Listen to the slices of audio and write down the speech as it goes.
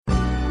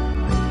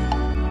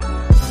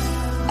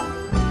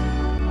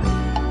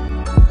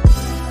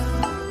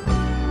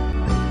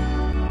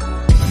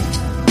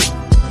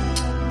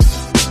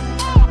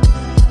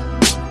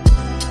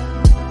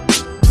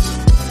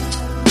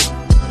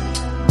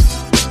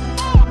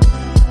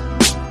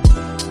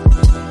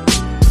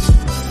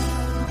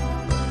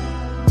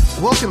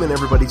Welcome in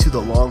everybody to the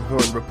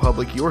Longhorn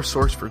Republic, your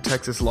source for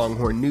Texas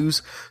Longhorn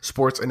news,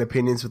 sports, and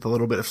opinions with a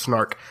little bit of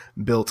snark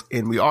built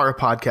in. We are a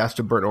podcast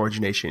of Burnt Orange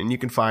Nation, and you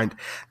can find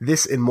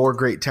this and more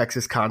great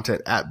Texas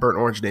content at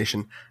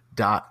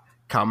burntorangenation.com.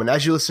 And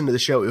as you listen to the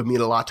show, it would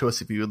mean a lot to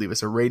us if you would leave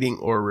us a rating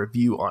or a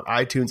review on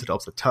iTunes. It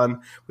helps a ton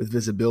with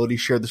visibility.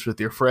 Share this with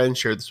your friends.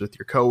 Share this with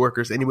your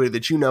coworkers. Anybody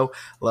that you know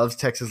loves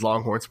Texas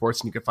Longhorn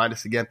sports. And you can find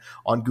us again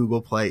on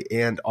Google Play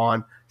and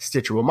on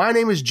Stitcher. Well, my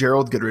name is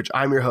Gerald Goodrich.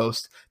 I'm your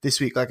host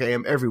this week, like I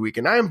am every week.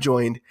 And I am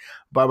joined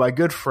by my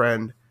good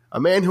friend, a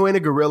man who ain't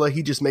a gorilla.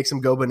 He just makes them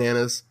go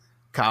bananas,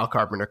 Kyle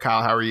Carpenter.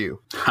 Kyle, how are you?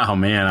 Oh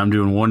man, I'm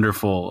doing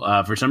wonderful.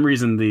 For some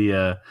reason,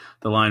 the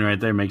line right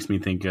there makes me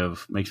think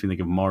of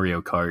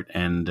Mario Kart,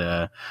 and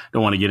don't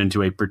want to get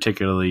into a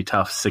particularly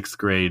tough sixth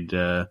grade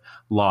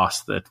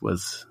loss that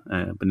was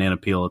a banana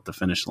peel at the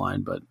finish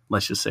line. But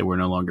let's just say we're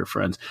no longer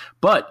friends.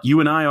 But you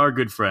and I are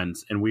good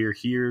friends, and we are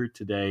here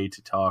today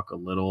to talk a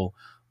little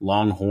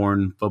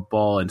Longhorn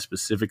football, and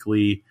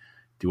specifically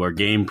do our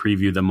game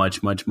preview, the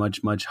much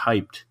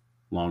hyped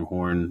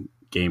Longhorn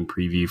game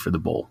preview for the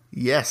bowl.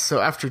 Yes,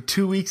 so after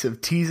 2 weeks of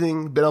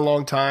teasing, been a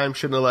long time,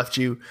 shouldn't have left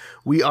you,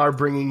 we are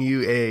bringing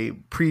you a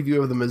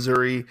preview of the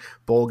Missouri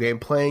Bowl game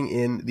playing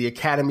in the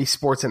Academy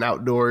Sports and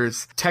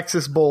Outdoors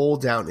Texas Bowl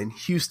down in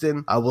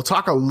Houston. We'll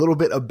talk a little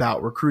bit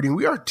about recruiting.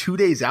 We are 2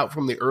 days out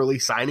from the early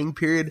signing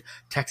period.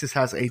 Texas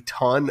has a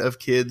ton of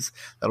kids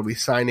that'll be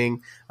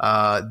signing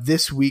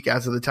this week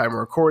as of the time of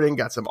recording.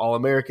 Got some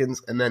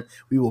All-Americans, and then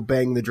we will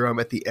bang the drum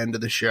at the end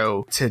of the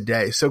show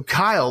today. So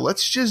Kyle,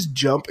 let's just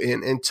jump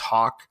in and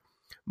talk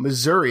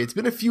Missouri. It's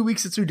been a few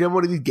weeks since we've done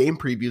one of these game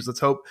previews.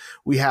 Let's hope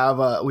we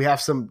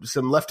have some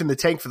left in the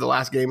tank for the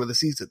last game of the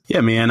season.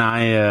 Yeah, man,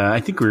 I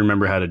think we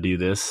remember how to do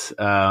this.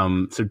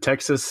 So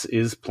Texas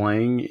is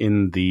playing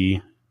in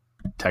the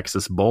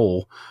Texas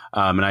Bowl,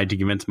 and I had to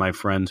convince my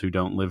friends who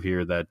don't live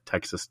here that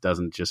Texas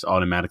doesn't just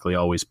automatically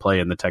always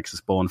play in the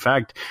Texas Bowl. In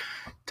fact,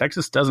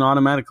 Texas doesn't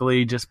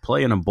automatically just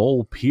play in a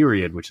bowl,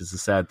 period, which is a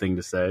sad thing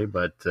to say,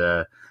 but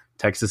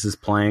Texas is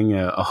playing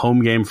a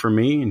home game for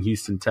me in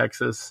Houston,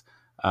 Texas,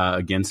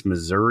 against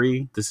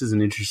Missouri. This is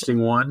an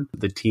interesting one.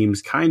 The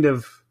teams kind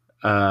of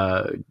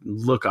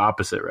look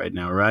opposite right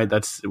now, right?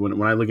 That's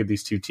when I look at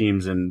these two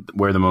teams and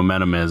where the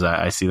momentum is,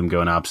 I see them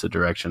going opposite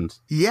directions.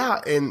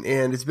 Yeah, and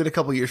it's been a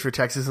couple of years for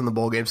Texas in the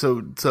bowl game.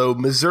 So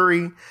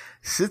Missouri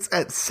sits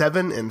at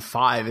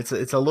 7-5.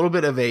 It's a little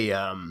bit of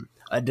a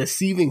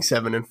deceiving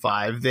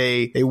 7-5.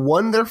 They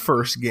won their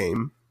first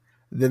game.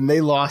 Then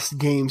they lost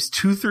games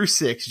 2 through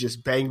 6,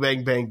 just bang,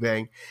 bang, bang,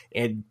 bang.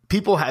 And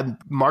people had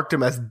marked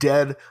them as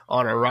dead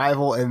on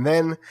arrival. And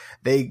then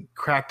they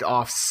cracked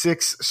off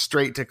 6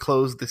 straight to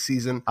close the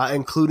season,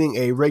 including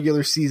a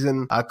regular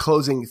season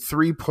closing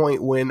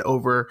 3-point win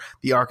over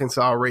the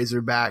Arkansas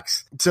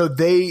Razorbacks. So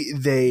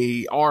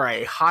they are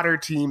a hotter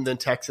team than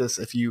Texas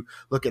if you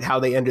look at how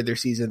they ended their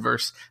season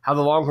versus how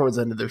the Longhorns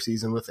ended their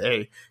season with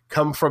a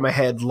come from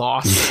ahead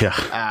loss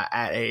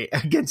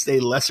against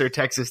a lesser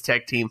Texas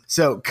Tech team.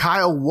 So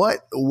Kyle,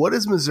 what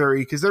is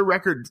Missouri? Because their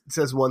record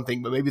says one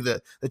thing, but maybe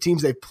the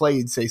teams they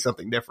played say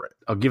something different.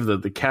 I'll give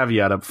the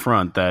caveat up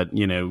front that,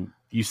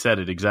 you said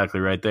it exactly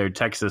right there.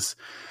 Texas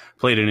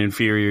played an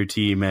inferior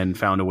team and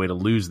found a way to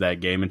lose that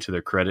game. And to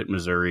their credit,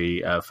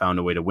 Missouri found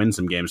a way to win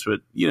some games.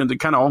 But, the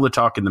kind of all the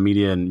talk in the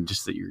media and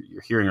just that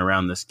you're hearing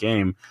around this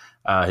game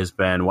has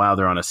been, wow,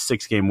 they're on a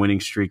 6-game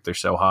winning streak. They're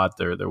so hot.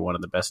 They're one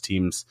of the best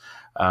teams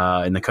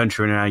in the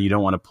country now. You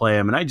don't want to play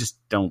them. And I just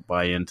don't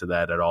buy into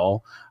that at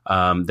all.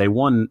 They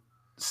won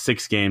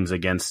 6 games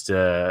against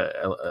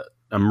a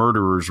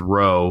murderer's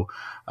row.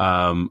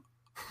 And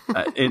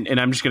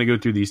I'm just going to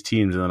go through these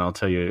teams and then I'll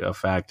tell you a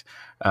fact.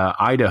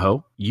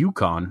 Idaho,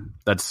 UConn,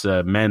 that's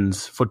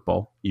men's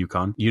football,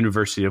 UConn,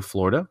 University of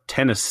Florida,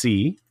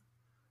 Tennessee,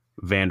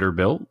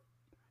 Vanderbilt,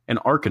 and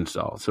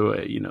Arkansas. So,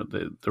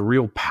 the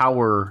real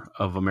power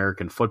of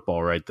American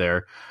football right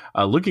there.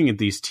 Looking at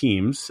these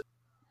teams,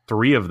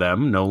 3 of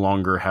them no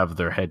longer have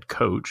their head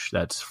coach.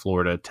 That's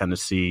Florida,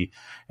 Tennessee,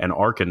 and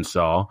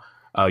Arkansas.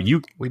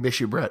 We miss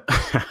you, Brett.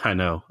 I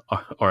know.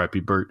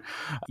 R.I.P. Bert.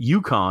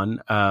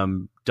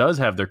 UConn does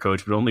have their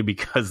coach, but only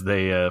because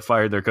they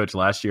fired their coach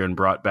last year and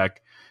brought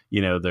back,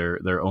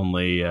 their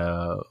only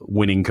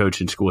winning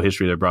coach in school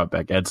history. They brought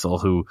back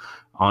Edsall, who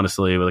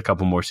honestly, with a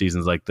couple more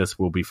seasons like this,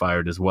 will be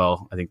fired as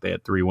well. I think they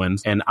had 3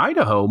 wins. And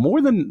Idaho,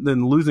 more than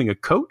losing a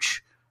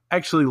coach,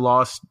 actually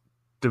lost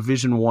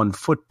Division I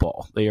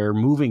football. They are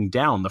moving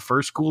down, the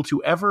first school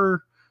to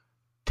ever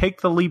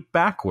take the leap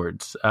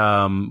backwards.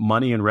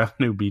 Money and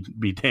revenue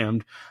be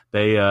damned.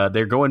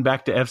 They're going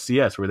back to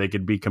FCS where they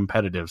could be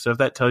competitive. So if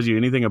that tells you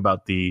anything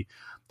about the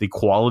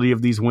quality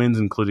of these wins,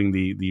 including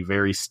the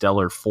very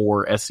stellar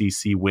 4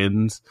 SEC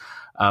wins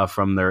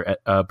from their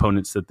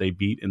opponents that they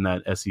beat in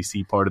that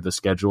SEC part of the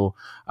schedule.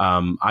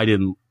 I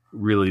didn't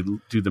really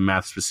do the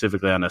math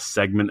specifically on a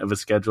segment of a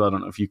schedule. I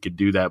don't know if you could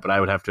do that, but I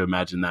would have to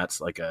imagine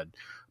that's like a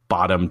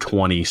bottom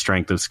 20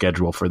 strength of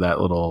schedule for that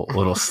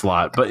little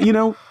slot. But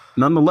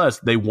nonetheless,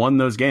 they won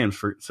those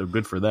games, so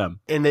good for them.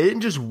 And they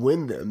didn't just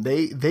win them;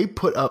 they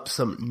put up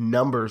some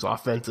numbers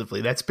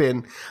offensively. That's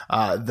been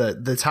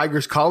the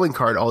Tigers' calling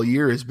card all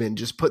year has been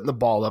just putting the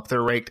ball up.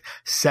 They're ranked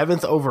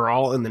 7th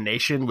overall in the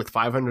nation with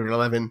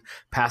 511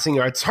 passing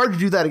yards. It's hard to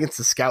do that against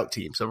the scout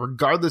team. So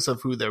regardless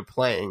of who they're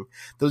playing,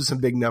 those are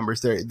some big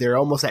numbers. They're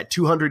almost at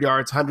 200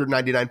 yards,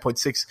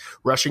 199.6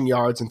 rushing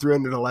yards, and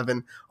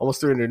 311,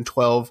 almost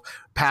 312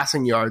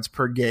 passing yards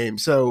per game.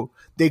 So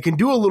they can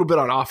do a little bit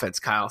on offense,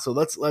 Kyle. So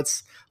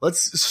let's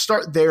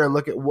start there and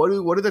look at what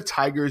do the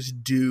Tigers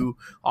do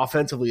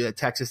offensively that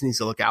Texas needs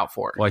to look out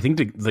for. Well, I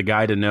think the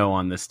guy to know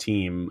on this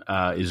team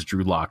is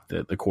Drew Lock,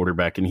 the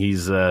quarterback, and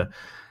he's I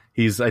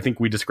think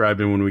we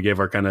described him when we gave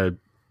our kind of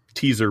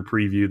teaser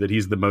preview that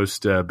he's the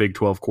most Big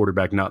 12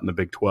 quarterback not in the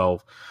Big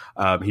 12.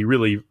 He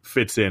really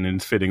fits in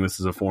and fitting. This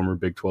is a former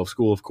Big 12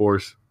 school, of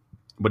course,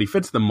 but he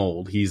fits the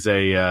mold. He's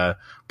a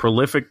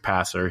prolific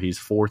passer. He's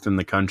 4th in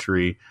the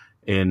country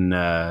in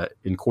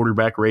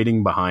quarterback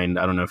rating behind,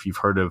 I don't know if you've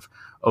heard of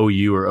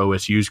OU or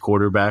OSU's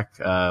quarterback.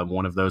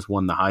 One of those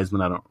won the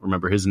Heisman. I don't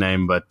remember his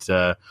name, but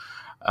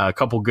a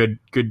couple good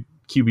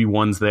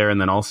QB1s there. And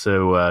then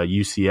also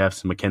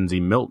UCF's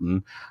Mackenzie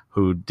Milton,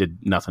 who did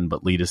nothing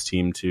but lead his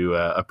team to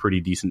a pretty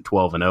decent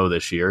 12-0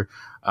 this year.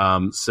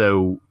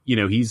 So,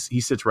 he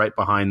sits right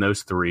behind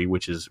those three,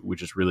 which is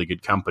really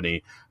good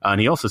company.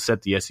 And he also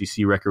set the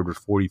SEC record with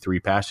 43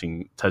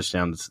 passing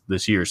touchdowns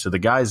this year. So the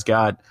guy's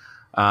got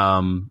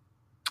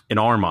an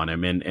arm on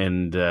him,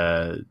 and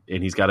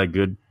he's got a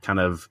good kind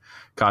of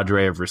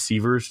cadre of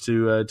receivers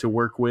to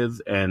work with.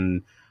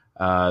 And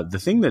the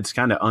thing that's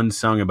kind of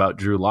unsung about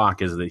Drew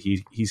Lock is that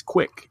he's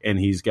quick, and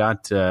he's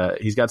got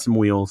some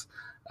wheels.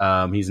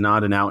 He's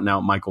not an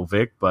out-and-out Michael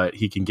Vick, but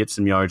he can get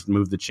some yards,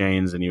 move the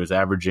chains, and he was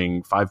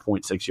averaging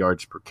 5.6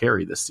 yards per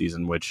carry this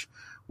season, which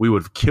we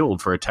would have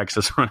killed for a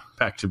Texas running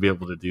back to be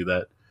able to do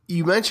that.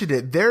 You mentioned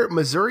it.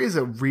 Missouri is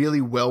a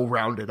really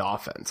well-rounded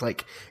offense.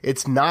 Like,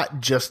 it's not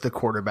just the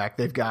quarterback.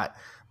 They've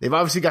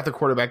obviously got the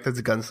quarterback that's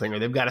a gunslinger.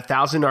 They've got a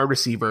 1,000-yard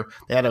receiver.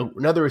 They had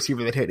another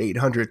receiver that hit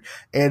 800,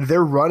 and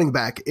their running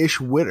back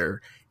Ish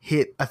Witter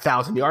hit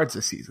 1,000 yards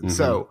this season. Mm-hmm.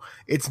 So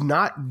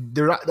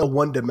they're not a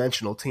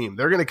one-dimensional team.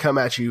 They're going to come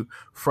at you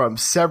from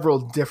several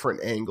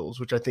different angles,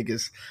 which I think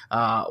is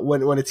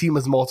when a team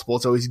is multiple,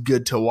 it's always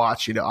good to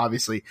watch.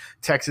 Obviously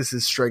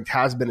Texas's strength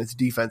has been its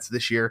defense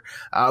this year,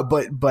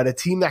 but a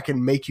team that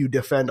can make you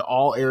defend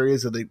all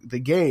areas of the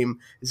game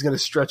is going to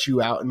stretch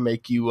you out and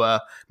make you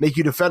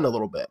defend a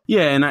little bit.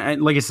 Yeah, and I,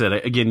 like I said,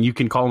 again, you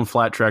can call them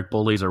flat track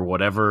bullies or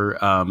whatever.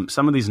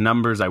 Some of these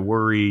numbers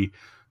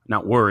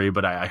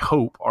but I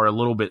hope are a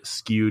little bit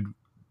skewed,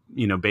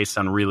 based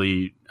on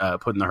really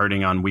putting the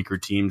hurting on weaker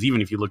teams. Even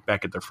if you look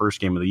back at their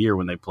first game of the year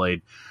when they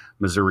played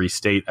Missouri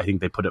State, I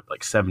think they put up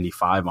like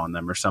 75 on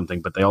them or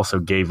something, but they also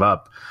gave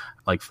up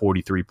like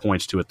 43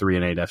 points to a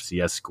 3-8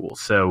 FCS school.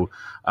 So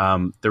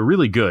they're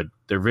really good.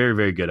 They're very,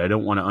 very good. I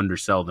don't want to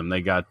undersell them.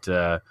 They got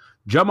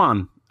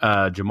Jamon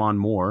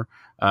Moore,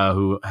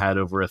 who had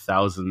over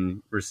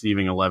 1,000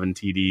 receiving, 11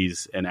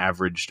 TDs, and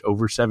averaged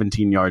over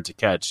 17 yards a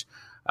catch.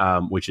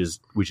 Which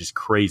is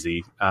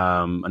crazy.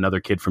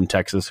 Another kid from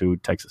Texas who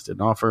Texas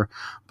didn't offer,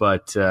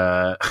 but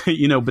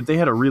but they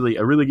had a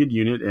really good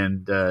unit,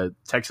 and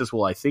Texas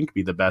will, I think,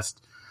 be the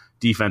best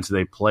defense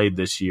they played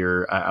this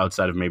year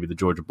outside of maybe the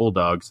Georgia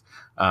Bulldogs.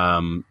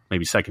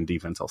 Maybe second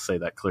defense. I'll say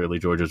that clearly.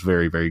 Georgia's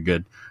very, very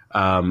good.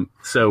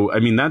 So I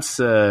mean that's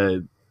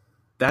going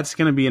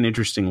to be an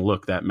interesting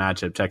look, that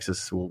matchup.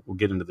 Texas will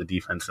get into the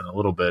defense in a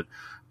little bit,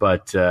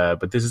 but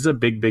this is a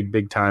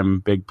big time,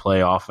 big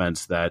play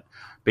offense that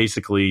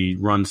basically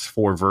runs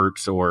 4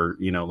 verts, or,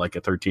 like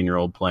a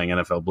 13-year-old playing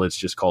NFL blitz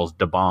just calls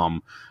da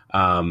bomb.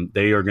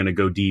 They are going to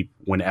go deep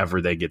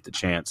whenever they get the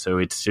chance. So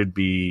it should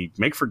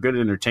make for good,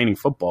 entertaining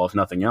football, if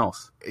nothing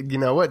else. You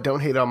know what? Don't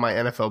hate on my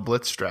NFL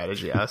blitz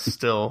strategy. I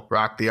still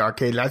rock the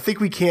arcade. And I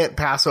think we can't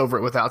pass over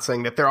it without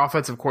saying that their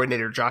offensive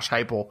coordinator, Josh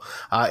Heupel,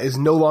 is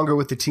no longer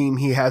with the team.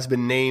 He has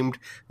been named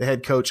the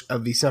head coach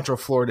of the Central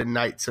Florida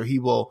Knights. So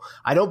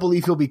I don't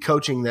believe he'll be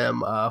coaching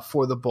them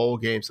for the bowl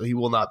game. So he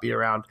will not be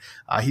around.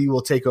 He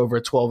will take over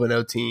a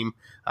 12-0 team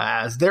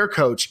as their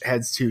coach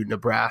heads to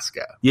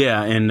Nebraska.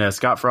 Yeah, and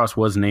Scott Frost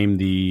was named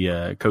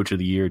the coach of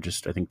the year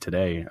just, I think,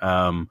 today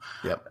for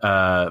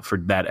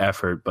that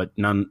effort. But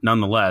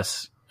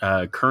nonetheless,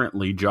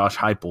 currently Josh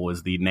Heupel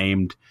is the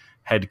named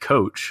head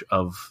coach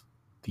of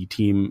the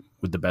team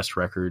with the best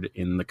record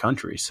in the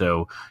country.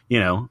 So,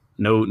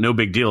 no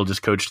big deal.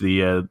 Just coached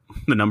the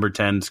number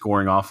 10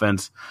 scoring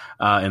offense,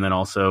 and then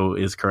also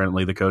is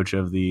currently the coach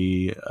of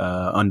the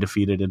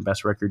undefeated and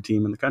best record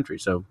team in the country.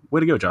 So way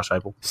to go, Josh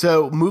Heupel.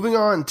 So moving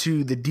on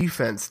to the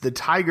defense, the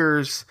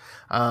Tigers,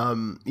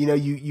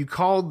 you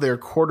called their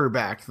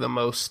quarterback the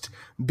most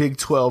Big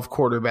 12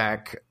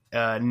 quarterback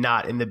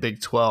not in the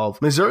Big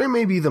 12. Missouri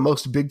may be the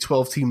most Big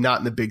 12 team not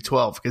in the Big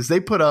 12 because they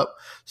put up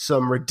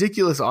some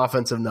ridiculous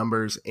offensive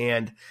numbers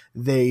and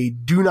they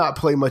do not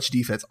play much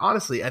defense.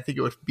 Honestly, I think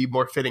it would be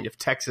more fitting if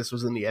Texas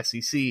was in the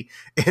SEC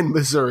and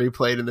Missouri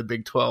played in the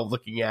Big 12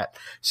 looking at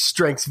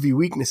strengths v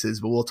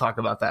weaknesses, but we'll talk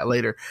about that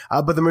later.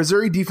 But the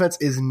Missouri defense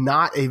is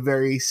not a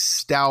very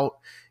stout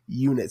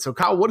unit. So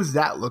Kyle, what does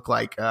that look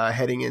like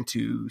heading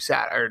into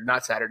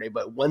not Saturday,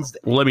 but Wednesday?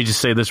 Well, let me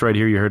just say this right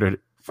here. You heard it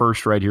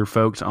first right here,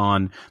 folks,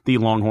 on the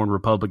Longhorn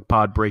Republic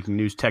pod. Breaking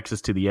news: Texas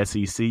to the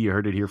SEC. You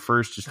heard it here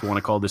first. Just want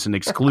to call this an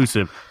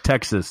exclusive.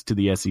 Texas to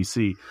the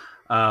SEC.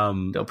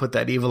 Don't put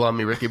that evil on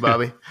me, Ricky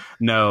Bobby.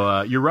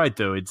 No, you're right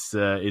though. It's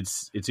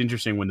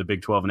interesting when the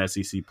Big 12 and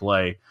SEC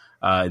play,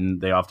 and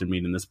they often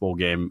meet in this bowl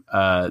game.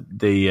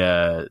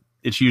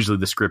 It's usually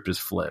the script is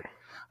flipped.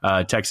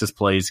 Texas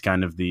plays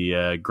kind of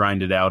the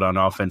grinded out on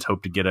offense,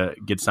 hope to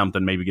get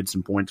something, maybe get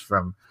some points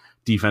from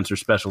defense or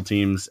special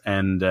teams,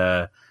 and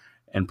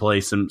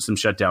play some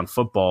shutdown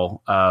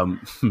football.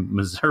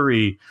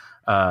 Missouri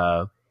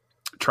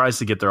tries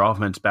to get their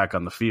offense back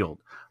on the field,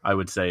 I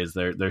would say, is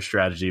their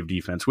strategy of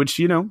defense, which,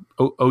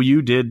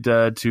 OU did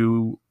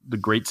to the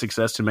great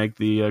success to make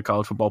the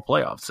college football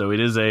playoff. So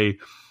it is a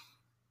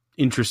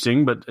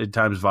interesting but at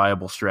times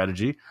viable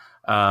strategy.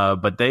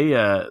 But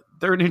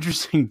they're an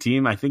interesting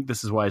team. I think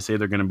this is why I say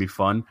they're going to be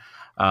fun.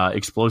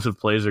 Explosive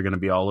plays are going to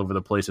be all over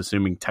the place,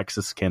 assuming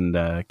Texas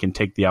can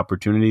take the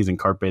opportunities and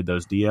carpe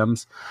those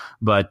DMs.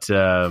 But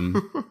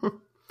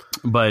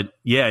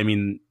yeah, I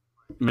mean,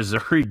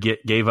 Missouri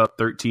gave up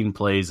 13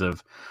 plays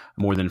of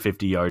more than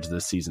 50 yards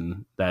this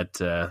season.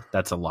 That's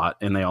a lot,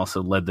 and they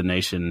also led the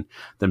nation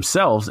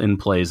themselves in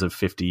plays of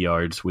 50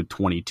 yards with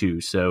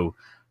 22. So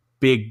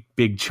big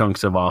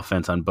chunks of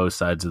offense on both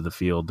sides of the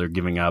field. They're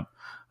giving up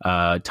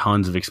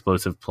tons of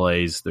explosive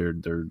plays. They're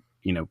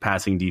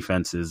passing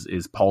defense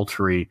is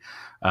paltry.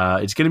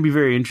 It's going to be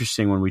very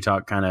interesting when we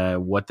talk kind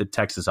of what the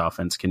Texas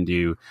offense can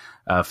do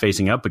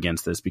facing up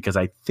against this, because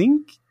I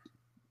think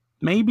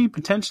maybe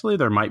potentially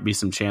there might be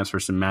some chance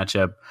for some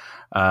matchup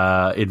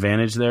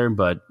advantage there.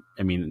 But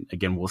I mean,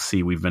 again, we'll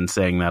see. We've been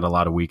saying that a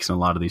lot of weeks in a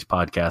lot of these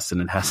podcasts,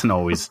 and it hasn't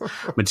always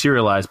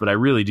materialized. But I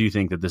really do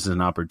think that this is an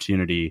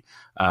opportunity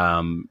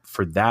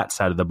for that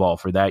side of the ball,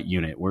 for that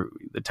unit. Where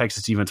the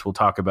Texas defense, will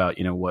talk about,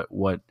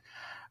 what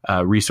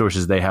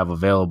resources they have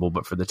available.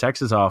 But for the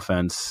Texas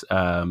offense,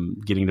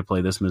 getting to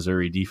play this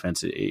Missouri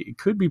defense, it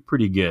could be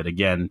pretty good.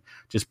 Again,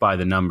 just by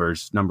the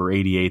numbers, number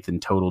 88th in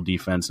total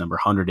defense, number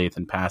 108th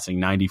in passing,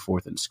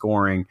 94th in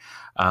scoring.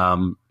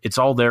 It's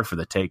all there for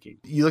the taking.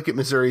 You look at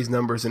Missouri's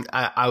numbers, and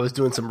I was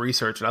doing some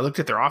research, and I looked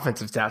at their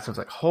offensive stats, and I was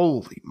like,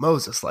 holy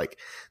Moses, like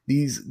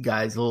these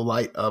guys will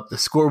light up the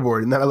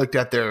scoreboard. And then I looked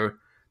at their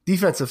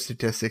defensive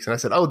statistics, and I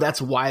said, oh,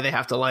 that's why they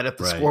have to light up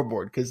the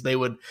scoreboard, because they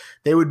would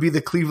be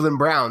the Cleveland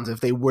Browns if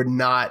they would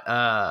not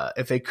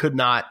if they could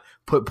not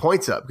put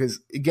points up. Because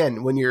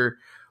again, when you're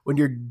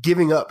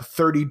giving up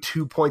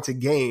 32 points a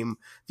game,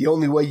 the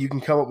only way you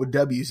can come up with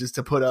W's is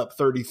to put up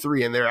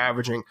 33, and they're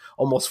averaging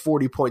almost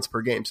 40 points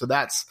per game. So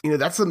that's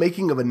the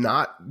making of a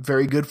not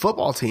very good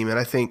football team. And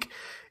I think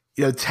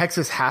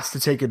Texas has to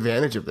take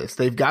advantage of this.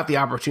 They've got the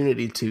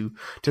opportunity to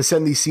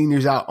send these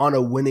seniors out on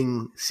a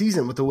winning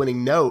season with a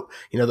winning note.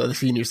 The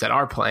seniors that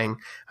are playing,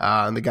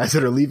 and the guys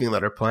that are leaving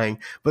that are playing,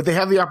 but they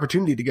have the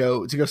opportunity to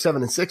go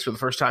 7-6 for the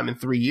first time in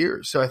 3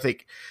 years. So I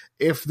think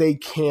if they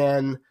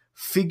can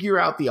figure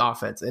out the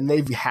offense, and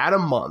they've had a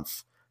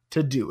month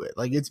to do it,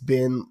 like it's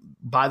been,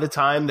 by the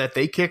time that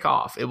they kick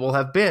off, it will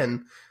have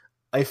been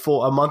a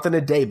month and a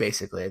day,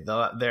 basically.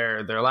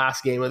 Their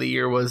last game of the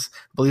year was,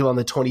 I believe, on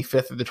the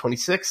 25th or the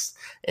 26th,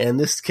 and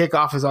this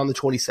kickoff is on the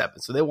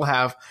 27th. So they will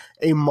have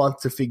a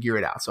month to figure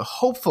it out. So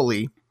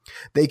hopefully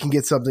they can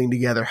get something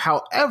together.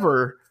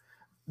 However,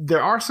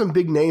 there are some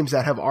big names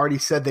that have already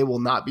said they will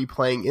not be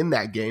playing in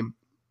that game,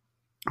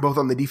 both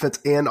on the defense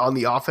and on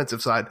the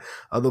offensive side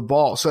of the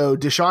ball. So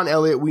Deshaun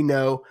Elliott, we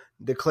know,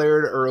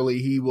 declared early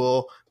he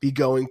will be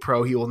going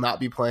pro. He will not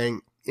be playing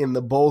in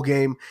the bowl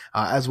game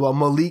as well.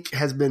 Malik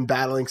has been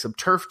battling some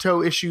turf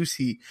toe issues.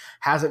 He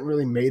hasn't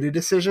really made a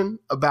decision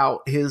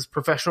about his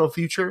professional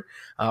future,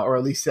 or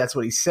at least that's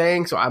what he's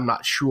saying. So I'm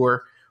not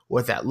sure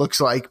what that looks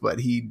like,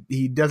 but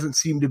he doesn't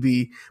seem to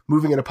be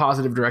moving in a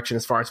positive direction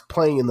as far as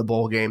playing in the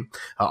bowl game.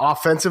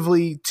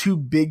 Offensively, two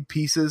big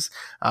pieces.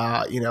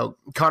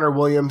 Connor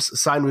Williams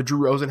signed with Drew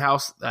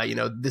Rosenhaus,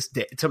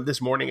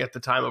 this morning at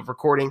the time of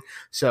recording.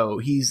 So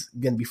he's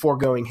going to be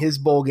foregoing his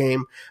bowl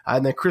game.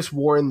 And then Chris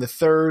Warren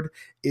III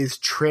is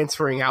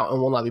transferring out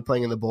and will not be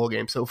playing in the bowl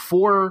game. So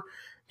four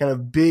kind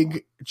of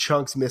big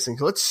chunks missing.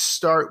 So let's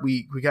start.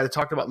 We got to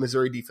talk about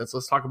Missouri defense.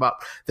 Let's talk about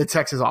the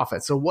Texas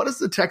offense. So what does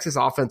the Texas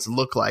offense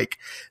look like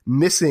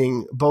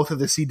missing both of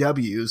the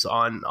CWs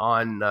on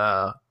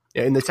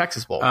in the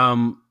Texas Bowl?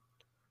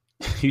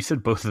 You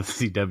said both of the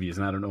CWs,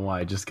 and I don't know why.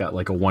 I just got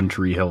like a One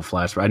Tree Hill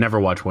flashback. I never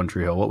watched One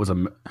Tree Hill. What was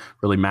a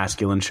really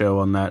masculine show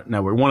on that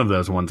network? One of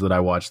those ones that I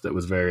watched that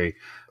was very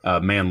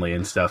manly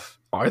and stuff.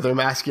 Are there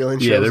masculine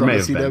shows yeah, there on may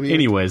the have CW? been.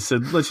 Anyways, so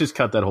let's just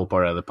cut that whole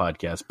part out of the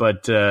podcast.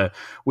 But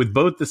with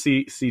both the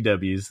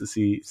CWs,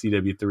 the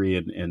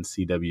CW3 and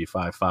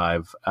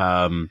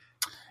CW55,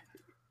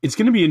 it's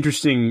going to be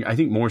interesting, I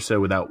think more so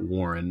without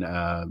Warren.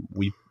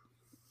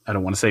 I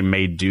don't want to say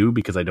made do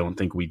because I don't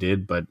think we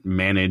did, but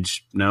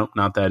managed, no,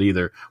 not that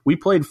either. We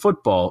played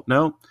football.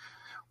 No,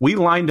 we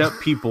lined up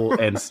people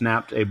and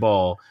snapped a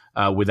ball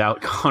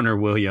without Connor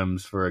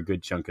Williams for a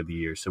good chunk of the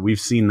year. So we've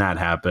seen that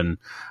happen.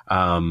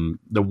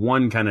 The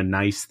one kind of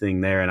nice thing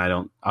there, and I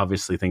don't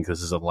obviously think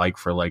this is a like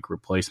for like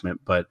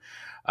replacement, but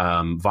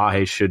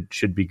Vahe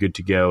should be good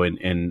to go,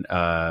 and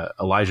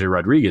Elijah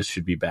Rodriguez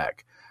should be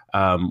back,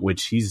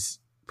 which he's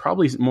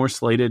probably more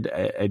slated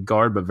at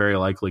guard, but very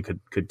likely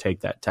could take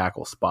that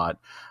tackle spot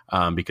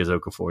because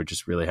Okafor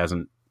just really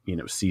hasn't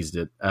seized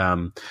it.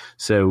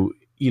 So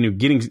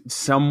getting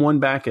someone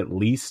back at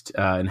least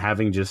and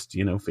having just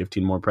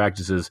 15 more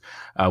practices,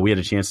 we had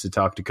a chance to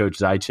talk to Coach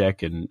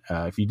Zychek, and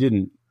if you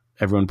didn't,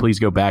 everyone please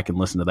go back and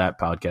listen to that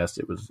podcast.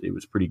 It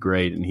was pretty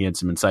great, and he had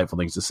some insightful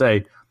things to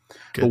say.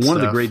 Good but one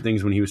of the stuff. great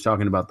things when he was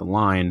talking about the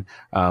line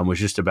was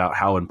just about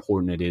how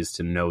important it is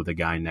to know the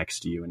guy next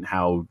to you and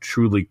how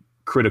truly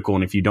critical.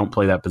 And if you don't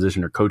play that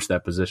position or coach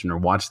that position or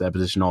watch that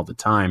position all the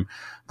time,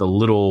 the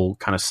little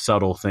kind of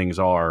subtle things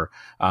are,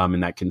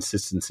 and that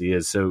consistency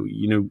is. So,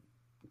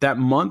 that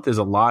month is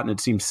a lot, and it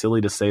seems silly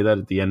to say that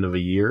at the end of a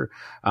year,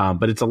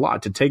 but it's a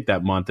lot to take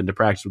that month and to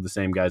practice with the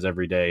same guys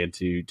every day and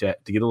to get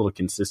a little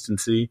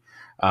consistency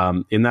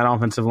in that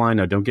offensive line.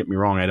 Now, don't get me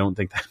wrong. I don't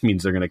think that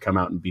means they're going to come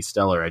out and be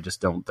stellar. I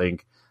just don't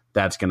think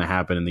that's going to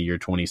happen in the year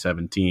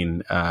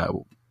 2017.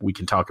 We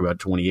can talk about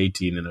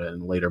 2018 in a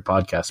later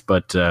podcast,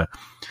 but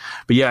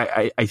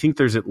yeah, I think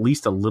there's at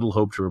least a little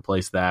hope to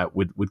replace that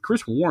with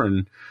Chris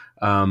Warren.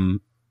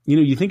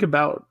 You think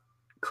about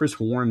Chris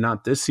Warren,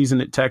 not this season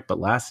at Tech, but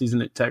last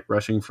season at Tech,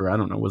 rushing for, I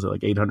don't know, was it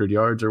like 800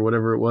 yards or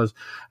whatever it was?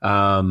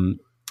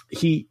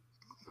 He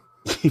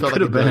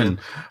could have been,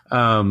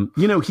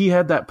 he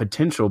had that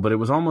potential, but it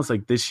was almost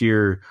like this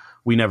year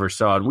we never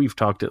saw it. We've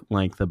talked at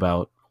length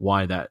about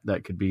why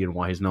that could be and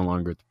why he's no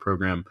longer at the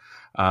program.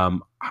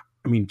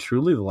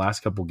 Truly the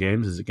last couple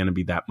games, is it going to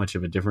be that much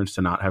of a difference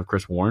to not have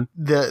Chris Warren?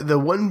 The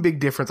one big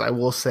difference I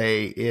will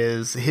say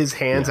is his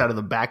hands out of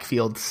the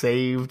backfield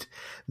saved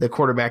the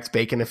quarterback's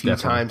bacon a few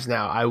times.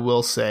 Now, I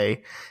will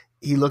say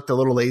he looked a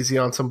little lazy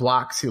on some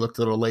blocks. He looked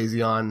a little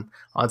lazy on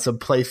some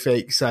play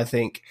fakes. I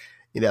think,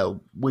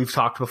 we've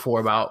talked before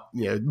about,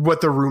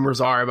 what the rumors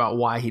are about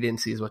why he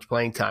didn't see as much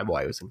playing time,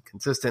 why he was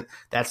inconsistent.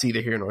 That's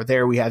neither here nor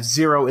there. We have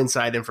zero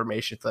inside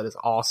information. So that is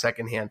all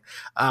secondhand.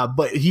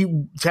 But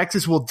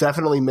Texas will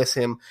definitely miss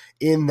him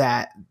in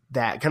that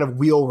kind of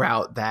wheel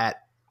route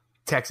that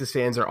Texas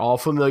fans are all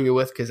familiar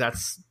with, because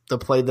that's the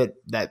play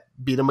that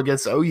beat them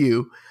against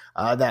OU.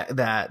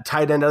 That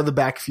tight end out of the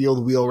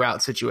backfield wheel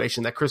route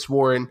situation that Chris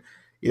Warren,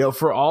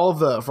 for all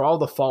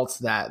the faults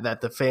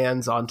that the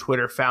fans on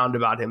Twitter found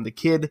about him, the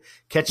kid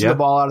catching the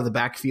ball out of the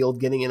backfield,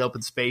 getting in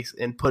open space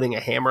and putting a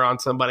hammer on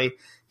somebody,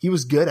 he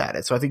was good at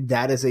it. So I think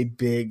that is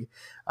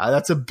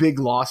that's a big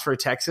loss for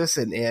Texas.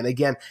 And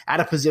again,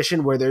 at a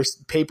position where there's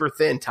paper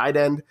thin, tight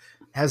end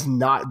has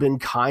not been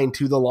kind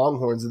to the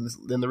Longhorns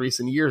in the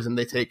recent years, and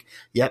they take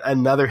yet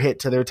another hit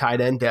to their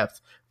tight end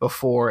depth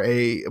before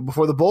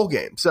the bowl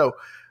game. So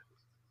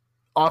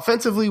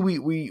offensively,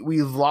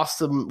 we've lost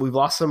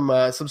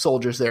some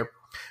soldiers there.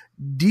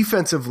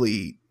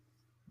 Defensively,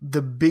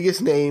 the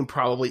biggest name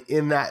probably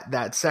in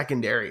that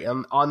secondary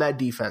on that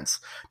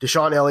defense,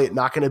 Deshaun Elliott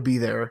not going to be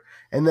there,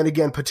 and then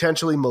again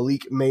potentially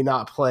Malik may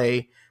not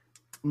play.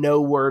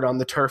 No word on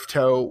the turf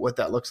toe, what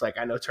that looks like.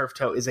 I know turf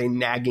toe is a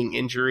nagging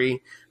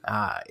injury.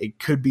 It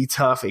could be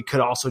tough. It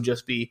could also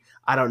just be,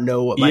 I don't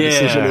know what my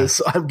decision is,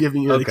 so I'm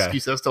giving you an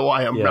excuse as to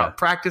why I'm not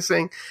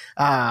practicing.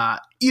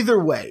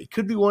 Either way,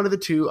 could be one of the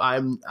two. I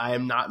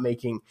am not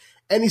making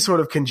any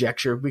sort of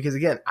conjecture because,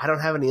 again, I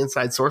don't have any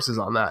inside sources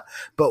on that.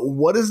 But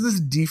what does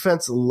this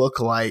defense look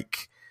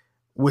like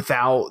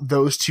without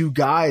those two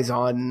guys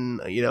on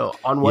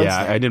Wednesday?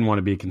 Yeah, I didn't want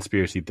to be a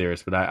conspiracy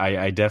theorist, but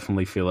I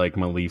definitely feel like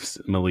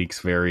Malik's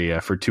very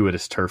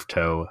fortuitous turf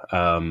toe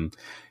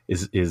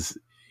is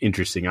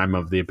interesting. I'm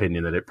of the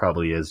opinion that it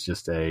probably is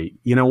just I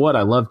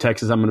love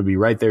Texas. I'm going to be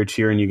right there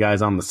cheering you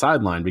guys on the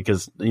sideline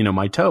because,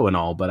 my toe and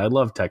all, but I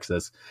love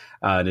Texas.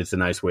 And it's a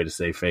nice way to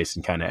save face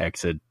and kind of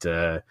exit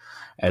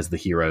as the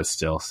hero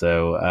still.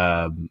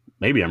 So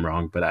maybe I'm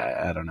wrong, but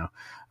I don't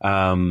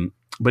know.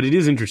 But it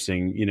is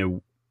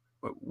interesting,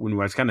 when I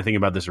was kind of thinking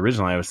about this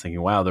originally, I was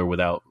thinking, wow, they're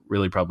without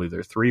really probably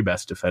their three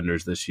best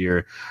defenders this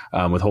year,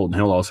 with Holton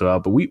Hill also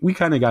out. But we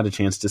kind of got a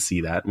chance to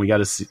see that. And we got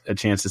a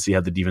chance to see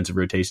how the defensive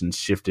rotations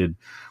shifted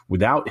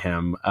without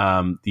him.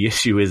 The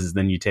issue is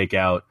then you take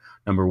out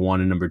number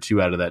one and number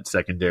two out of that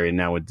secondary. And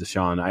now with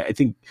Deshaun, I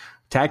think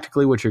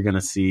tactically what you're going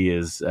to see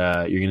is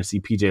you're going to see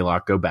PJ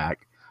Locke go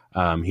back.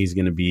 He's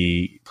going to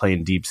be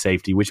playing deep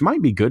safety, which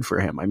might be good for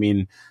him. I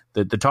mean,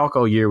 the talk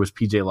all year was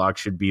PJ Locke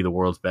should be the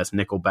world's best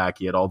nickelback.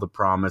 He had all the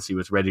promise. He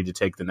was ready to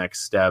take the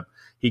next step.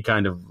 He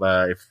kind of,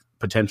 if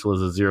potential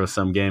is a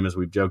zero-sum game, as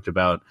we've joked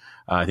about,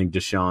 I think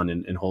Deshaun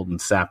and Holden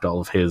sapped all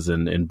of his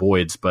and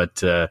Boyd's.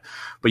 But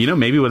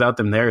maybe without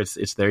them there,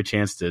 it's their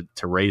chance to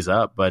raise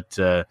up. But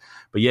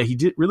yeah,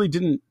 he really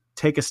didn't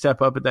take a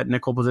step up at that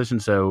nickel position.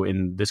 So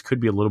this could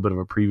be a little bit of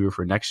a preview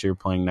for next year,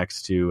 playing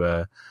next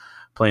to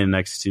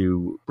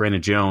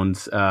Brandon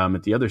Jones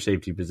at the other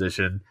safety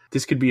position.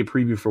 This could be a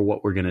preview for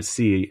what we're going to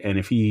see. And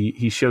if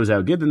he shows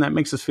out good, then that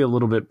makes us feel a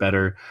little bit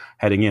better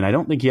heading in. I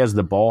don't think he has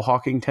the ball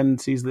hawking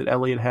tendencies that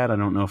Elliott had. I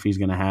don't know if he's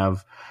going to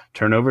have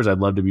turnovers. I'd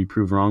love to be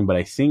proved wrong, but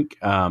I think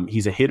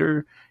he's a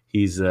hitter.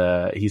 He's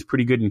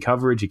pretty good in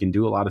coverage. He can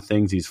do a lot of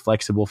things. He's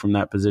flexible from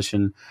that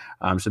position.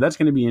 So that's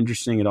going to be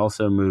interesting. It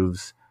also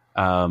moves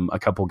a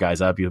couple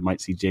guys up. You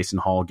might see Jason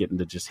Hall getting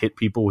to just hit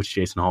people, which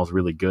Jason Hall's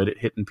really good at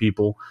hitting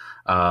people.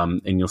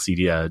 And you'll see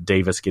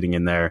Davis getting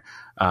in there.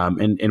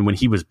 And when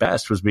he was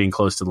best was being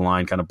close to the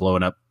line, kind of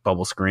blowing up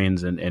bubble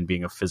screens and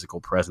being a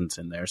physical presence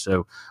in there.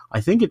 So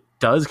I think it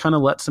does kind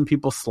of let some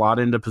people slot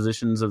into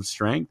positions of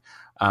strength.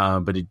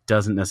 But it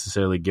doesn't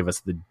necessarily give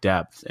us the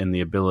depth and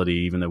the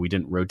ability, even though we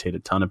didn't rotate a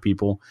ton of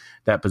people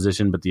that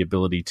position, but the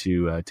ability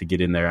to get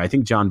in there. I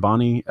think John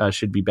Bonney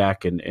should be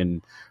back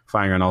and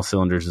firing on all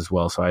cylinders as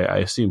well. So I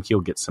assume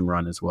he'll get some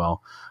run as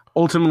well.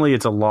 Ultimately,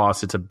 it's a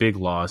loss. It's a big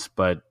loss,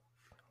 but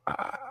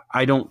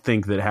I don't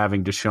think that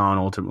having Deshaun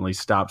ultimately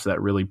stops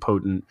that really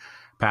potent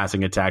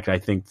passing attack. I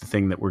think the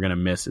thing that we're going to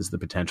miss is the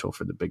potential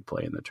for the big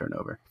play and the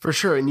turnover. For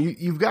sure. And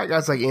you've got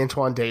guys like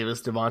Antoine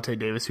Davis, Devontae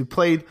Davis, who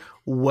played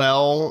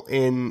well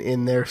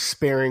in their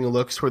sparing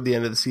looks toward the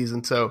end of the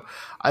season. So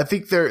I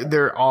think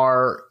there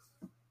are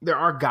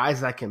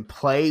guys that can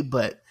play,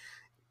 but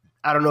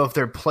I don't know if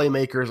they're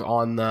playmakers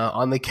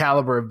on the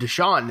caliber of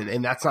Deshaun.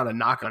 And that's not a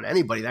knock on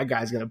anybody. That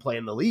guy's going to play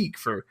in the league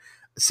for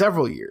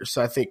several years.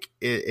 So I think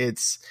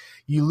it's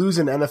you lose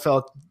an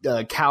NFL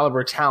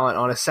caliber talent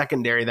on a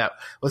secondary that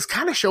was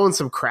kind of showing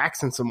some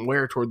cracks and some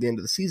wear toward the end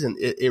of the season.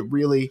 It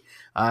really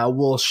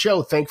will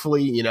show.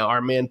 Thankfully,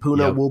 our man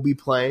Puna will be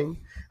playing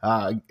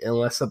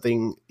unless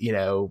something,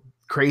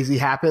 crazy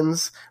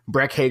happens.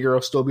 Breck Hager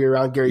will still be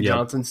around. Gary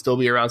Johnson still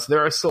be around. So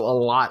there are still a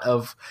lot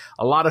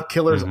of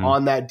killers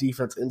on that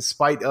defense in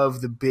spite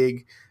of the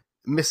big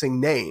missing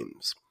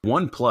names.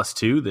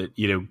 1+2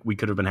 that, we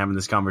could have been having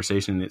this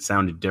conversation and it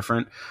sounded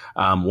different.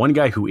 One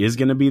guy who is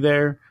going to be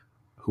there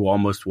who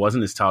almost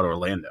wasn't is Todd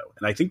Orlando.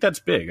 And I think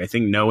that's big. I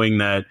think knowing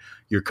that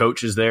your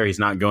coach is there, he's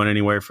not going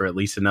anywhere for at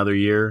least another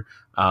year,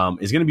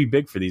 is going to be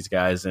big for these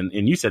guys. And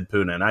you said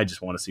Puna, and I just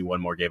want to see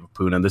one more game of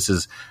Puna.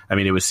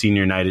 It was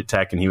senior night at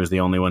Tech, and he was the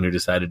only one who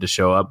decided to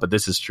show up, but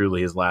this is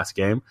truly his last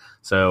game.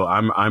 So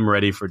I'm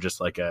ready for just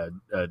like a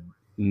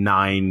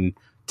 9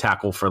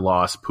 tackle for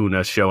loss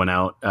Puna showing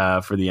out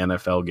for the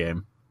NFL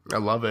game. I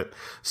love it.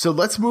 So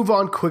let's move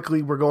on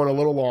quickly. We're going a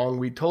little long.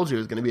 We told you it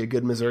was going to be a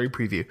good Missouri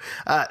preview.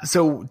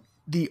 So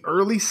the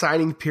early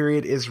signing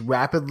period is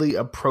rapidly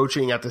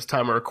approaching at this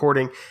time of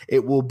recording.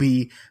 It will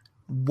be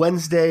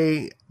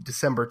Wednesday,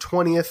 December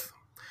 20th.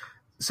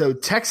 So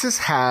Texas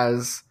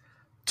has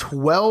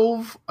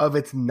 12 of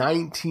its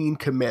 19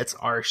 commits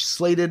are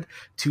slated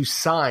to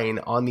sign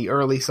on the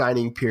early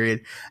signing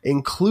period,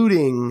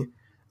 including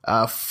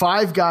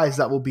 5 guys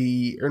that will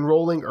be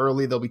enrolling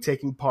early. They'll be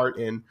taking part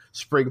in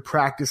spring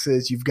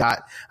practices. You've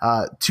got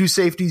 2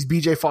 safeties,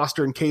 BJ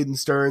Foster and Caden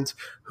Stearns,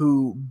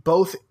 who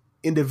both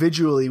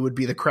individually would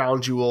be the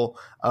crown jewel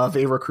of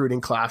a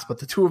recruiting class, but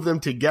the 2 of them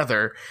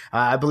together,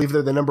 I believe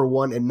they're the number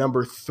 1 and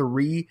number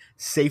 3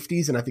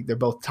 safeties, and I think they're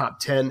both top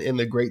 10 in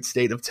the great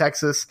state of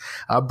Texas.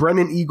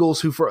 Brennan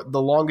Eagles, who for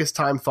the longest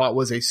time thought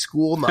was a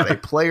school, not a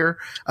player.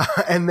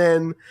 And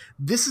then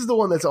this is the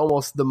one that's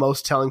almost the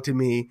most telling to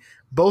me.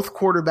 Both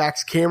quarterbacks,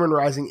 Cameron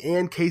Rising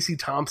and Casey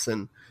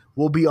Thompson,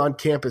 will be on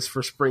campus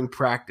for spring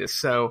practice.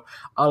 So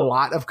a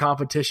lot of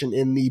competition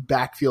in the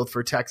backfield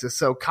for Texas.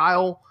 So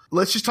Kyle,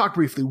 let's just talk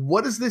briefly.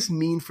 What does this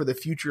mean for the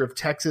future of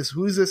Texas?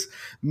 Who does this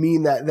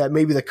mean that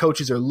maybe the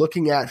coaches are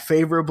looking at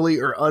favorably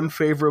or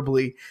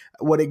unfavorably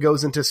when it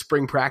goes into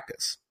spring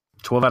practice?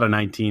 12 out of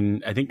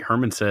 19. I think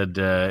Herman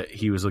said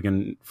he was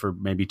looking for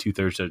maybe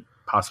 2/3 to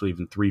possibly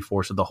even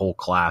 3/4 of the whole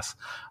class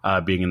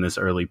being in this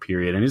early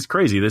period. And it's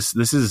crazy. This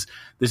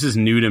is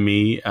new to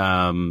me.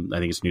 I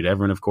think it's new to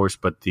everyone, of course,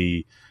 but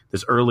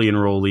this early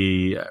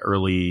enrollee,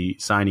 early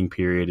signing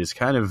period is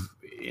kind of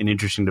an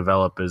interesting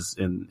develop as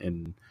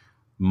in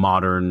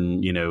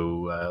modern,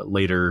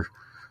 later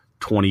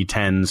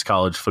 2010s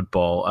college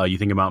football. You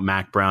think about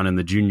Mac Brown in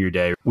the junior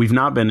day. We've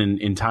not been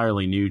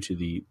entirely new to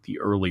the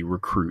early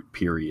recruit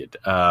period.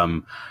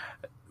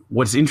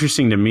 What's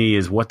interesting to me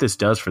is what this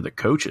does for the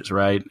coaches,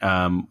 right?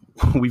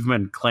 We've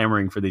been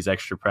clamoring for these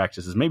extra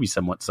practices, maybe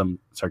some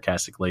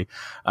sarcastically,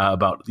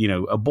 about,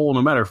 a bowl,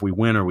 no matter if we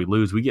win or we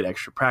lose, we get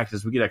extra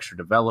practice, we get extra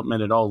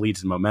development. It all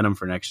leads to momentum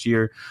for next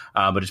year.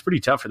 But it's pretty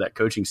tough for that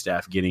coaching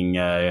staff getting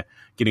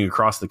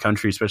across the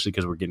country, especially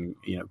because we're getting,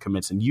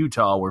 commits in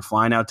Utah. We're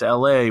flying out to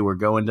LA. We're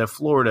going to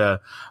Florida.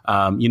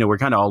 We're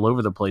kind of all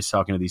over the place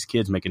talking to these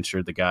kids, making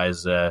sure the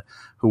guys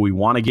who we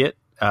want to get,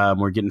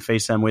 we're getting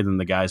FaceTime with, and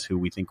the guys who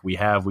we think we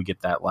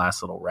get that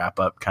last little wrap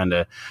up kind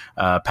of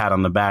pat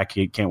on the back.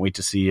 Can't wait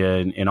to see you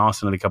in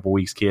Austin in a couple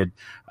weeks, kid.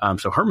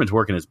 So Herman's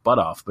working his butt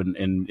off,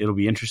 and it'll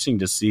be interesting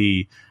to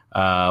see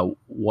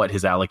what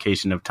his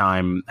allocation of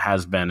time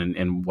has been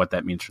and what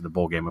that means for the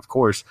bowl game, of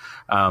course.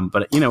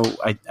 But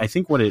I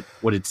think what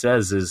it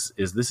says is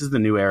this is the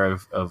new era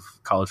of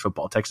college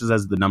football. Texas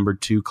has the number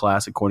 2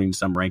 class according to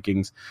some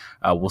rankings.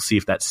 We'll see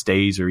if that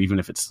stays, or even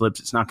if it slips,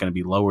 it's not going to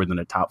be lower than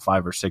a top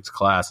 5 or 6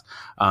 class.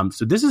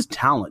 So this is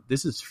talent.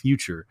 This is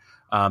future.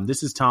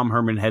 This is Tom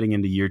Herman heading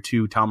into year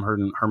 2. Tom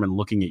Herman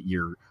looking at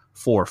year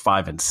 4,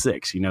 5, and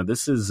 6.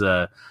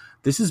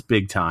 This is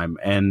big time,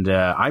 and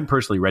I'm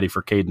personally ready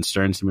for Caden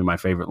Stearns to be my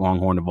favorite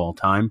Longhorn of all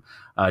time.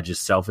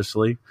 Just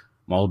selfishly,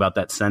 I'm all about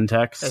that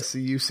Centex.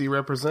 SCUC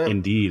represent.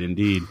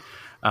 Indeed.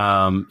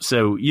 I'm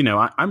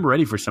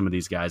ready for some of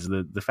these guys.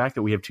 The fact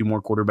that we have 2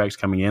 more quarterbacks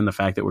coming in, the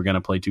fact that we're going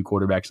to play 2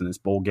 quarterbacks in this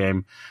bowl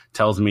game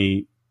tells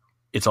me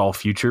it's all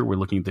future. We're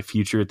looking at the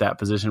future at that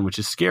position, which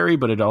is scary,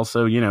 but it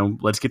also,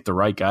 let's get the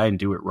right guy and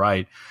do it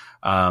right.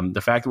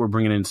 The fact that we're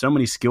bringing in so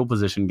many skill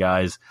position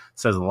guys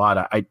says a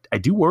lot. I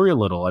do worry a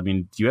little. I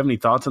mean, do you have any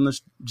thoughts on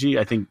this, G?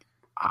 I think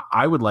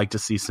I would like to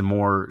see some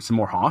more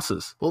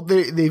hosses. Well,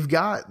 they've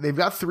got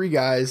 3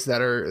 guys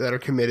that are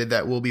committed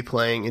that will be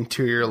playing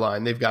interior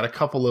line. They've got a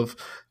couple of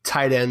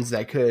tight ends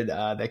that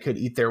could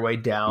eat their way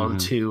down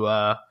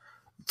to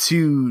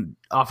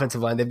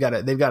offensive line. They've got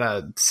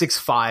a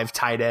 6'5"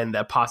 tight end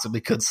that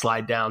possibly could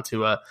slide down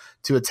to a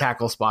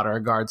tackle spot or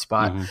a guard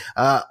spot.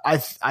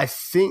 I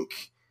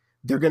think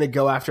they're going to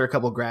go after a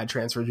couple of grad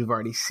transfers. We've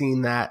already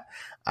seen that.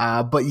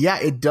 But yeah,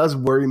 it does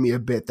worry me a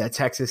bit that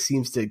Texas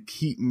seems to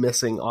keep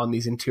missing on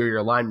these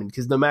interior linemen,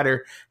 because no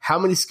matter how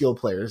many skill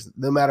players,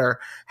 no matter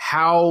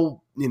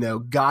how,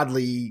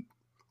 godly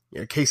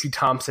Casey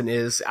Thompson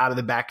is out of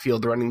the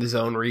backfield running the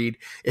zone read,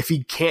 if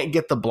he can't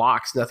get the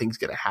blocks, nothing's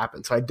going to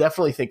happen. So I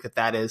definitely think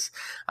that is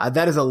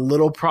a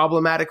little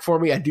problematic for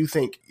me. I do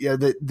think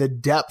the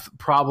depth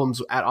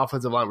problems at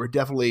offensive line were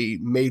definitely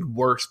made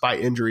worse by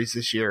injuries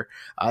this year.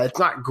 It's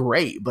not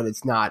great, but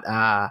it's not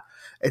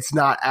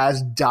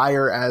as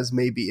dire as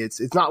maybe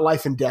it's not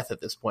life and death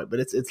at this point, but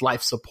it's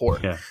life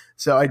support. Yeah.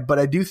 So I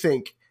do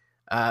think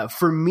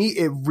for me,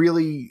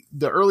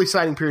 the early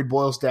signing period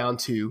boils down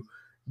to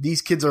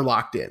these kids are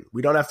locked in.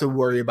 We don't have to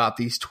worry about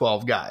these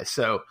 12 guys.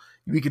 So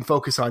we can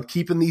focus on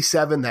keeping these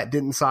 7 that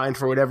didn't sign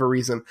for whatever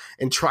reason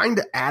and trying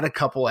to add a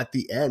couple at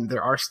the end.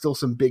 There are still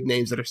some big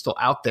names that are still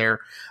out there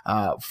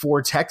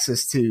for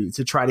Texas to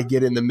try to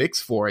get in the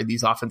mix for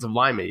these offensive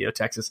linemen.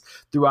 Texas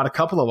threw out a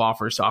couple of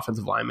offers to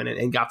offensive linemen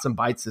and got some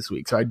bites this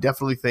week. So I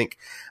definitely think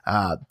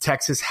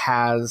Texas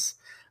has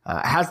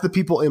the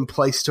people in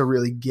place to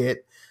really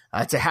get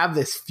to have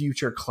this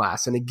future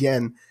class. And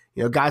again,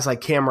 guys like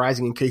Cam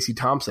Rising and Casey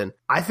Thompson,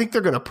 I think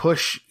they're going to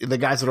push the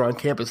guys that are on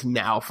campus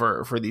now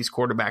for these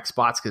quarterback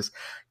spots, because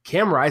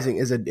Cam Rising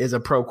is a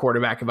pro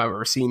quarterback if I've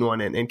ever seen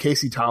one. And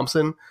Casey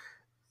Thompson,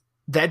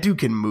 that dude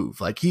can move.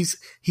 Like he's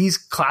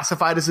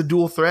classified as a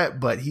dual threat,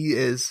 but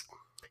he's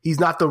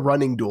not the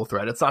running dual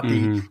threat. It's not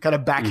the kind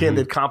of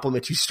backhanded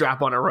compliment you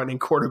strap on a running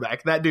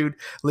quarterback. That dude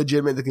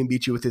legitimately can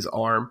beat you with his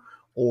arm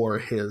or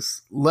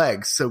his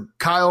legs. So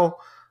Kyle,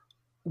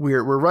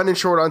 we're running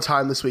short on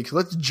time this week. So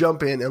let's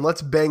jump in and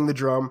let's bang the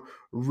drum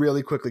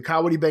really quickly.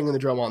 Kyle, what are you banging the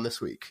drum on this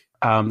week?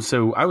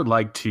 So I would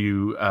like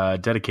to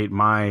dedicate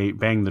my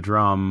Bang the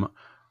Drum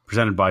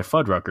presented by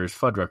Fuddruckers.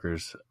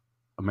 Fuddruckers,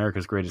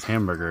 America's greatest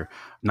hamburger.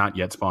 Not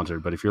yet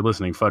sponsored, but if you're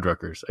listening,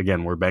 Fuddruckers,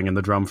 again, we're banging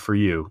the drum for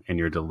you and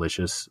your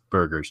delicious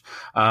burgers.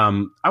 I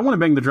want to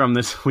bang the drum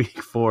this week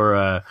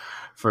for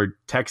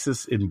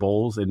Texas in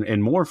bowls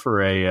and more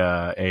for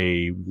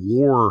a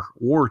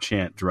war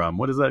chant drum.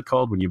 What is that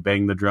called when you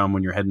bang the drum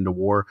when you're heading to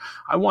war?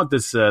 I want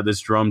this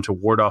drum to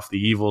ward off the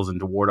evils and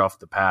to ward off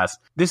the past.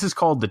 This is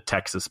called the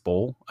Texas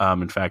Bowl.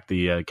 In fact,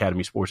 the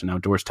Academy Sports and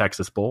Outdoors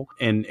Texas Bowl,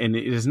 and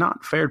it has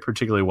not fared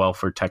particularly well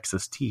for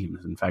Texas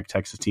teams. In fact,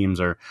 Texas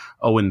teams are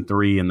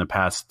 0-3 in the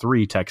past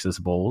 3 Texas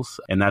Bowls,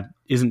 and that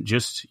isn't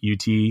just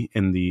UT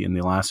in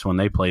the last one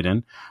they played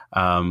in,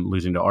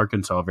 losing to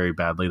Arkansas very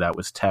badly. That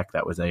was Tech.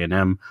 That was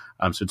A&M.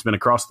 So it's been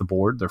across the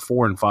board. They're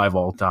 4-5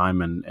 all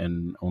time,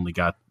 and only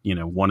got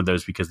one of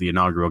those because the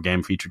inaugural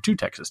game featured 2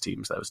 Texas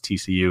teams. That was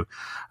TCU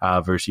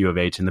versus U of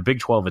H, and the Big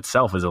 12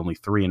 itself is only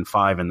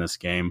 3-5 in this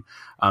game.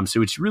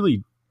 So it's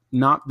really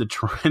not the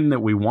trend that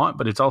we want,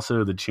 but it's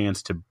also the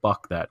chance to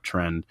buck that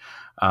trend.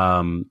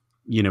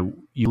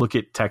 you look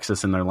at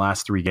Texas and their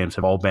last 3 games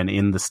have all been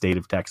in the state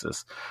of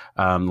Texas.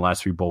 The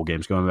last 3 bowl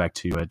games going back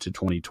to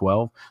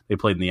 2012, they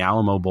played in the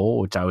Alamo Bowl,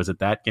 which I was at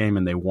that game,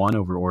 and they won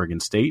over Oregon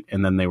State.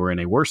 And then they were in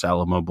a worse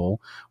Alamo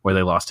Bowl where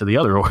they lost to the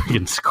other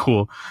Oregon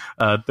school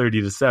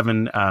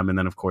 30-7. And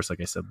then, of course, like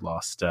I said,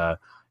 lost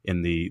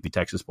in the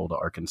Texas Bowl to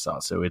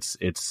Arkansas. So it's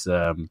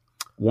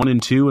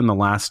 1-2 in the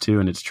last 2,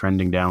 and it's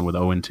trending down with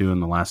 0-2 in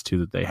the last 2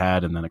 that they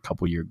had, and then a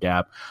couple-year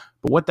gap.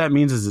 But what that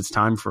means is it's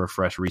time for a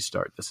fresh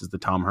restart. This is the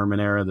Tom Herman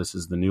era. This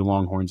is the new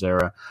Longhorns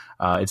era.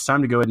 It's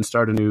time to go ahead and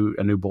start a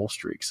new bowl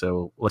streak.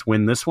 So let's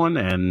win this one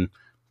and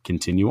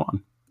continue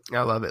on.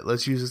 I love it.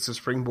 Let's use this as a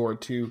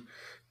springboard to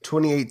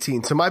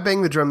 2018. So my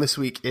bang the drum this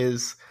week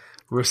is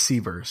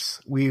receivers.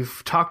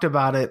 We've talked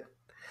about it.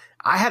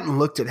 I hadn't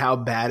looked at how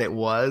bad it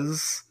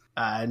was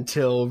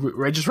until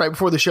just right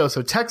before the show.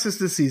 So Texas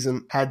this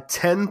season had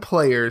 10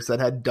 players that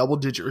had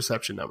double-digit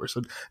reception numbers.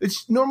 So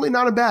it's normally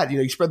not a bad.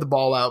 You spread the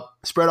ball out,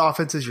 spread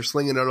offenses, you're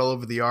slinging it all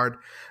over the yard.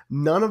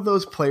 None of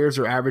those players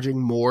are averaging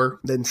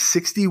more than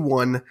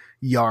 61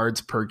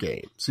 yards per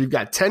game. So you've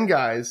got 10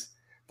 guys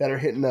that are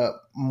hitting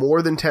up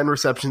more than 10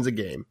 receptions a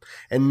game,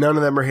 and none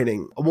of them are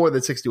hitting more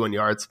than 61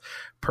 yards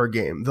per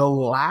game. The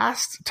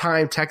last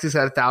time Texas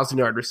had a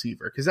 1,000-yard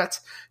receiver, because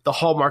that's the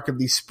hallmark of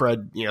these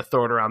spread,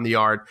 throw it around the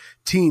yard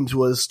teams,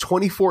 was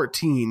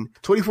 2014.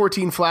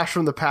 2014 flash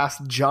from the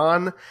past,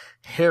 John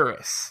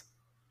Harris.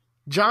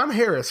 John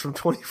Harris from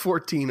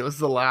 2014 was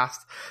the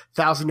last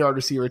 1,000-yard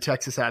receiver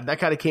Texas had. That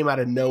kind of came out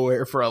of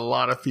nowhere for a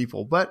lot of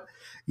people, but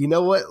you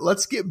know what?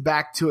 Let's get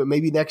back to it.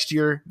 Maybe next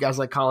year, guys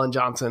like Colin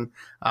Johnson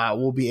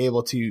will be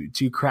able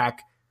to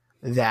crack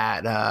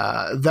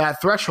that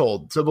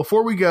threshold. So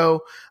before we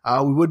go,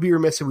 we would be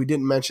remiss if we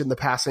didn't mention the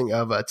passing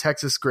of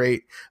Texas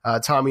great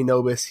Tommy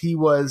Nobis. He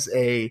was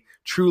a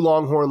true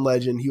Longhorn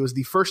legend. He was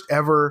the first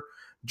ever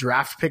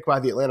draft pick by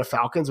the Atlanta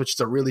Falcons, which is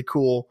a really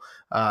cool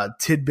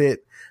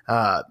tidbit.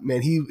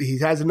 Man, he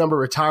has a number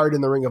retired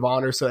in the Ring of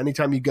Honor. So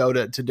anytime you go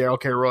to Darrell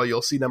K. Royal,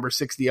 you'll see number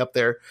 60 up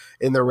there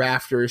in the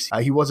rafters.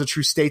 He was a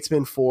true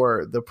statesman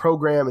for the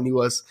program, and he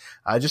was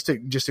just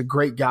a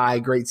great guy,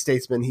 great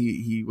statesman.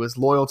 He was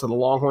loyal to the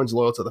Longhorns,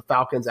 loyal to the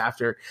Falcons.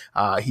 After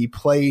he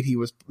played, he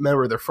was a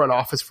member of their front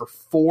office for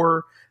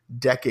 4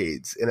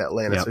 decades in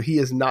Atlanta. Yep. So he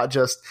is not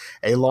just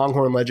a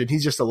Longhorn legend.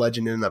 He's just a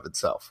legend in and of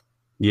itself.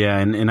 Yeah,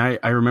 and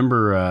I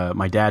remember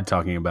my dad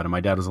talking about him. My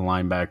dad was a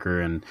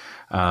linebacker, and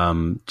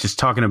just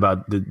talking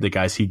about the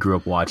guys he grew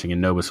up watching, and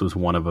Nobis was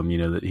one of them.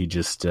 That he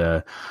just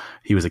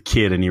he was a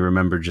kid, and he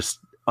remembered just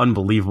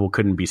unbelievable,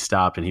 couldn't be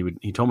stopped. And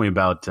he told me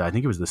about I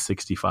think it was the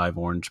 '65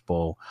 Orange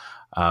Bowl.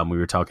 We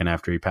were talking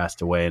after he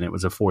passed away, and it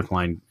was a fourth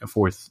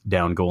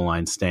down goal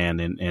line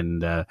stand,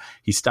 and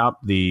he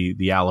stopped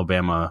the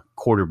Alabama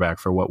quarterback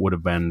for what would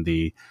have been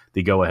the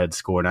go ahead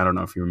score. And I don't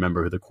know if you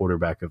remember who the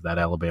quarterback of that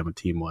Alabama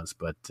team was,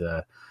 but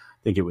I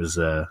think it was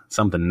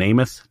something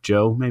Namath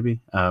Joe,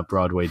 maybe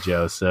Broadway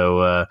Joe.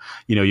 So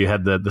you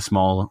had the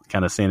small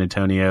kind of San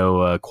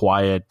Antonio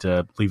quiet,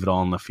 leave it all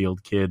on the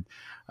field kid,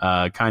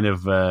 kind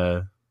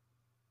of.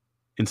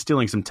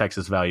 Instilling some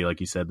Texas value, like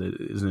you said, that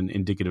is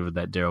indicative of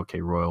that Darrell K.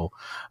 Royal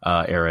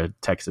era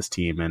Texas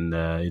team, and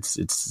it's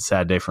a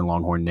sad day for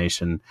Longhorn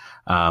Nation.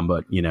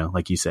 But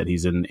like you said,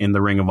 he's in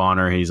the Ring of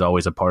Honor. He's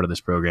always a part of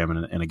this program,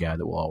 and a guy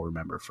that we'll all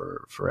remember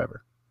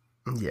forever.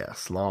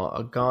 Yes,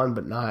 long gone,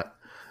 but not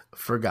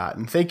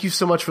forgotten. Thank you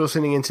so much for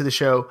listening into the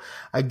show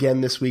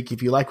again this week.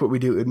 If you like what we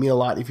do, it would mean a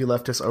lot if you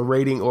left us a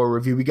rating or a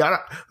review. We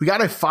got a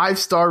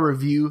 5-star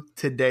review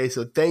today,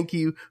 so thank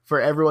you for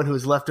everyone who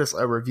has left us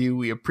a review.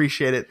 We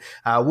appreciate it.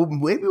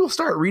 Maybe we'll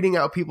start reading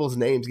out people's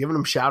names, giving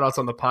them shout outs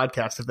on the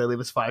podcast if they leave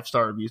us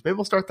 5-star reviews. Maybe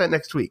we'll start that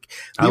next week.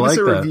 Leave us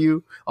a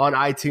review on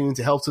iTunes.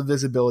 It helps with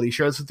visibility.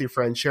 Share this with your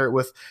friends. Share it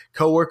with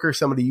coworkers,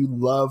 somebody you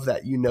love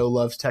that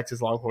loves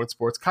Texas Longhorn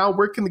sports. Kyle,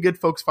 where can the good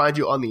folks find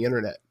you on the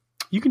internet?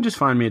 You can just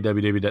find me at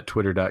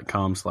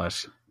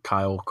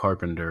www.twitter.com/Kyle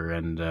Carpenter.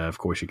 And of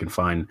course, you can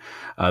find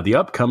the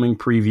upcoming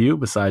preview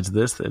besides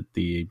this at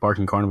the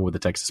Barking Carnival with the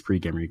Texas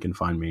Pregamer. You can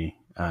find me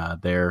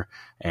there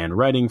and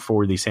writing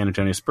for the San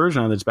Antonio Spurs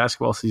now that it's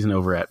basketball season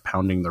over at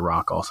Pounding the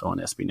Rock, also on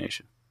SB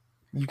Nation.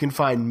 You can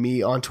find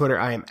me on Twitter.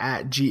 I am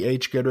at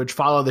GH Goodrich.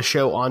 Follow the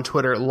show on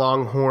Twitter,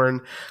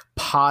 Longhorn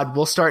Pod.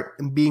 We'll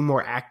start being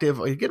more active.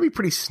 You're going to be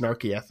pretty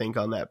snarky, I think,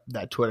 on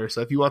that Twitter.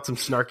 So if you want some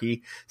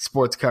snarky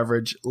sports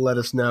coverage, let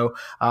us know.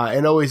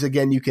 And always,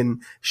 again, you can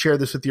share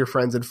this with your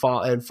friends and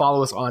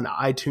follow us on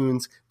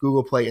iTunes,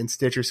 Google Play, and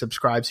Stitcher.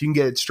 Subscribe so you can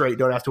get it straight.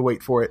 Don't have to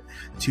wait for it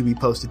to be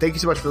posted. Thank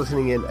you so much for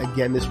listening in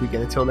again this week.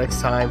 And until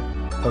next time,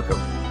 hook 'em.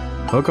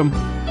 Hook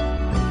 'em.